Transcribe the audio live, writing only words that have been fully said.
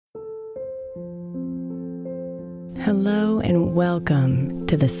Hello and welcome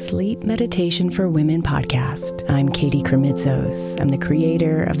to the Sleep Meditation for Women podcast. I'm Katie Kremitzos. I'm the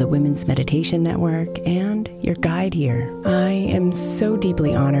creator of the Women's Meditation Network and your guide here. I am so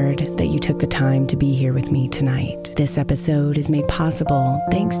deeply honored that you took the time to be here with me tonight. This episode is made possible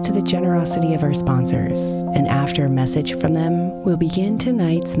thanks to the generosity of our sponsors. And after a message from them, we'll begin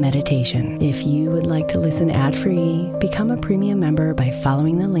tonight's meditation. If you would like to listen ad-free, become a premium member by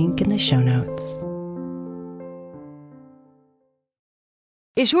following the link in the show notes.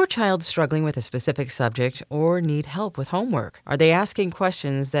 Is your child struggling with a specific subject or need help with homework? Are they asking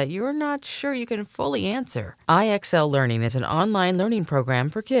questions that you're not sure you can fully answer? IXL Learning is an online learning program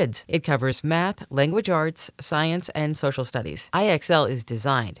for kids. It covers math, language arts, science, and social studies. IXL is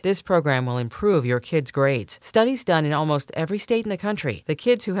designed. This program will improve your kids' grades. Studies done in almost every state in the country. The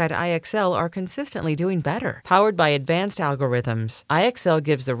kids who had IXL are consistently doing better. Powered by advanced algorithms, IXL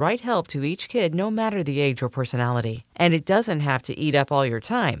gives the right help to each kid no matter the age or personality. And it doesn't have to eat up all your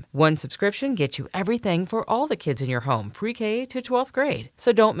time. One subscription gets you everything for all the kids in your home, pre-K to 12th grade.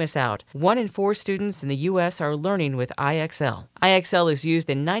 So don't miss out. 1 in 4 students in the U.S. are learning with IXL. IXL is used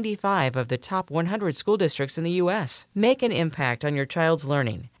in 95 of the top 100 school districts in the U.S. Make an impact on your child's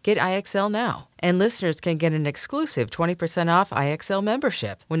learning. Get IXL now. And listeners can get an exclusive 20% off IXL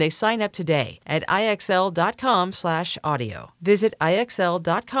membership when they sign up today at IXL.com/audio. Visit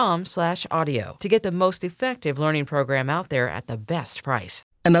IXL.com/audio to get the most effective learning program out there at the best price.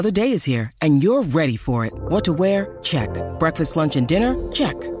 Another day is here, and you're ready for it. What to wear? Check. Breakfast, lunch, and dinner?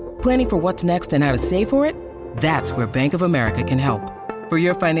 Check. Planning for what's next and how to save for it? That's where Bank of America can help. For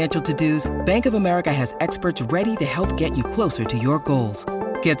your financial to-dos, Bank of America has experts ready to help get you closer to your goals.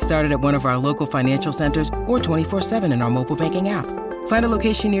 Get started at one of our local financial centers or 24/7 in our mobile banking app. Find a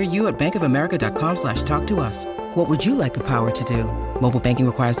location near you at bankofamerica.com/talktous. What would you like the power to do? Mobile banking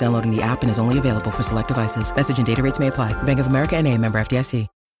requires downloading the app and is only available for select devices. Message and data rates may apply. Bank of America N.A., member FDIC.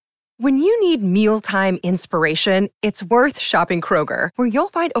 When you need mealtime inspiration, it's worth shopping Kroger, where you'll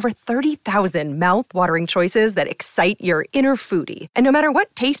find over 30,000 mouth-watering choices that excite your inner foodie. And no matter what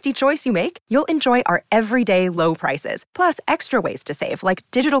tasty choice you make, you'll enjoy our everyday low prices, plus extra ways to save, like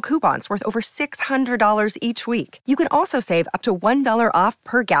digital coupons worth over $600 each week. You can also save up to $1 off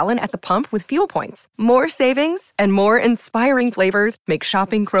per gallon at the pump with fuel points. More savings and more inspiring flavors make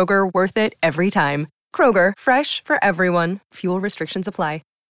shopping Kroger worth it every time. Kroger, fresh for everyone. Fuel restrictions apply.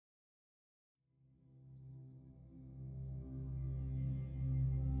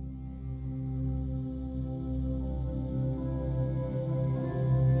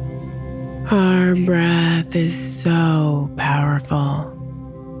 Our breath is so powerful,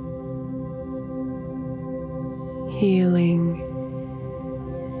 healing,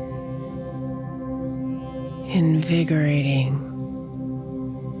 invigorating,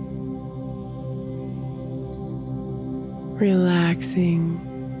 relaxing,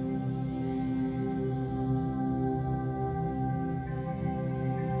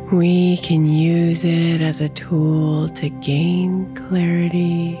 we can use it as a tool to gain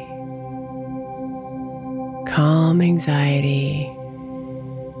clarity, calm anxiety,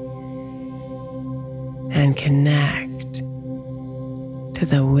 and connect to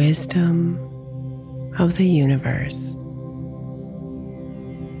the wisdom of the universe.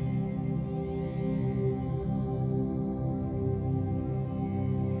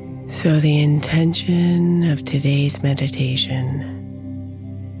 So the intention of today's meditation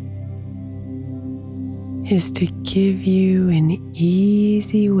is to give you an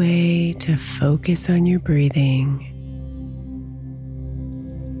easy way to focus on your breathing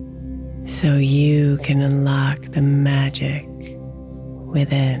so you can unlock the magic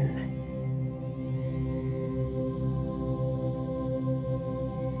within.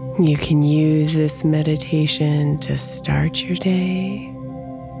 You can use this meditation to start your day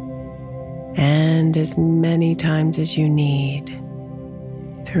and as many times as you need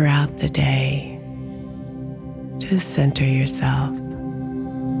throughout the day to center yourself.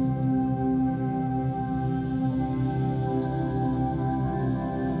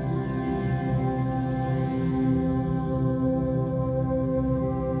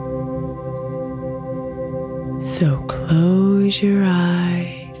 So close your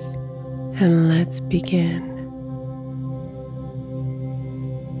eyes and let's begin.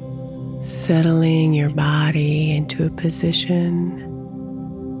 Settling your body into a position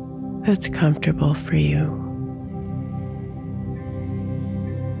that's comfortable for you.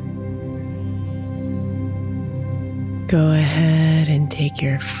 Go ahead and take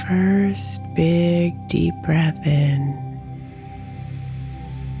your first big deep breath in,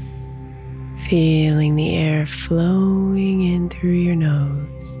 feeling the air flowing in through your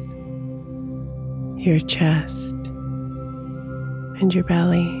nose, your chest, and your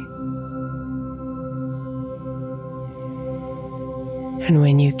belly. And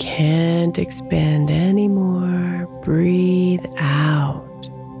when you can't expand anymore, breathe out,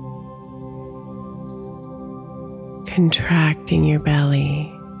 contracting your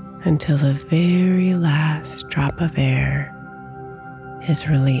belly until the very last drop of air is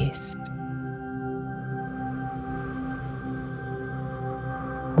released.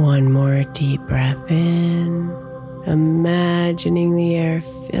 One more deep breath in, imagining the air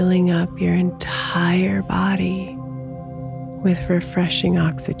filling up your entire body with refreshing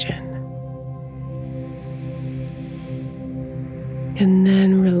oxygen. And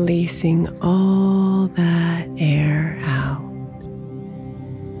then releasing all that air out.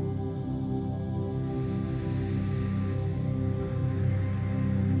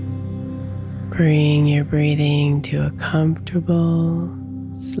 Bring your breathing to a comfortable,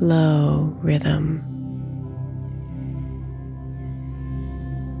 slow rhythm.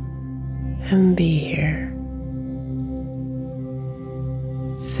 And be here,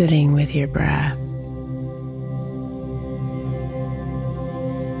 sitting with your breath.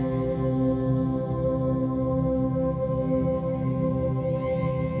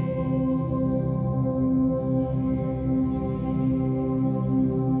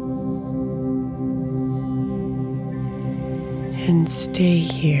 And stay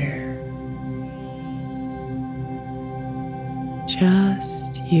here,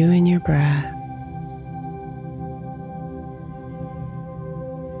 just you and your breath.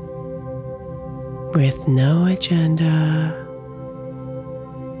 With no agenda,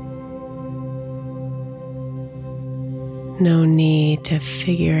 no need to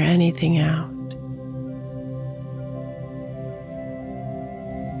figure anything out.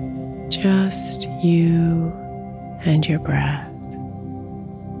 Just you and your breath.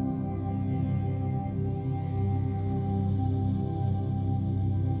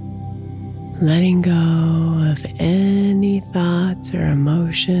 Letting go of any thoughts or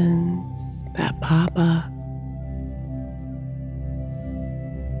emotions that pop up,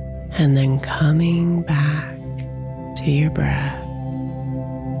 and then coming back to your breath.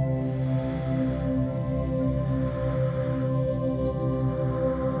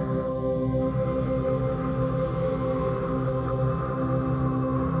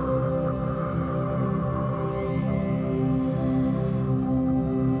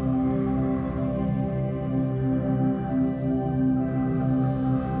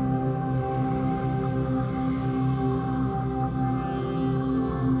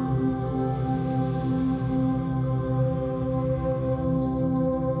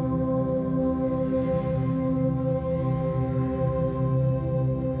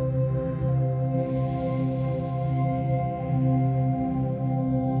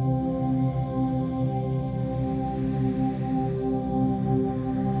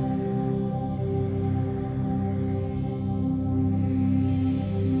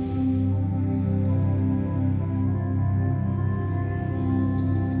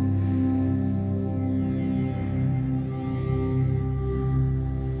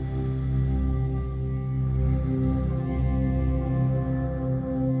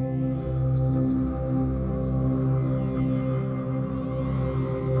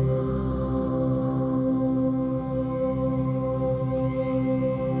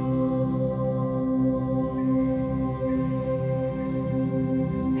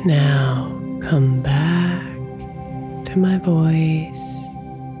 Now come back to my voice,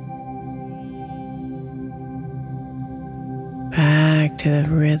 back to the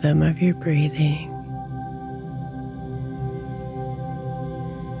rhythm of your breathing.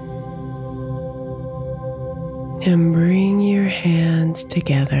 And bring your hands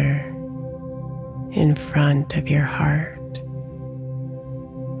together in front of your heart.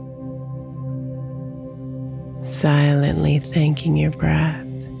 Silently thanking your breath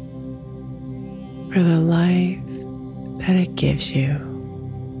for the life that it gives you.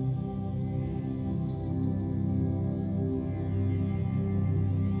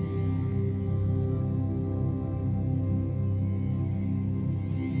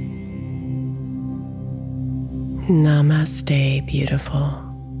 Namaste, beautiful.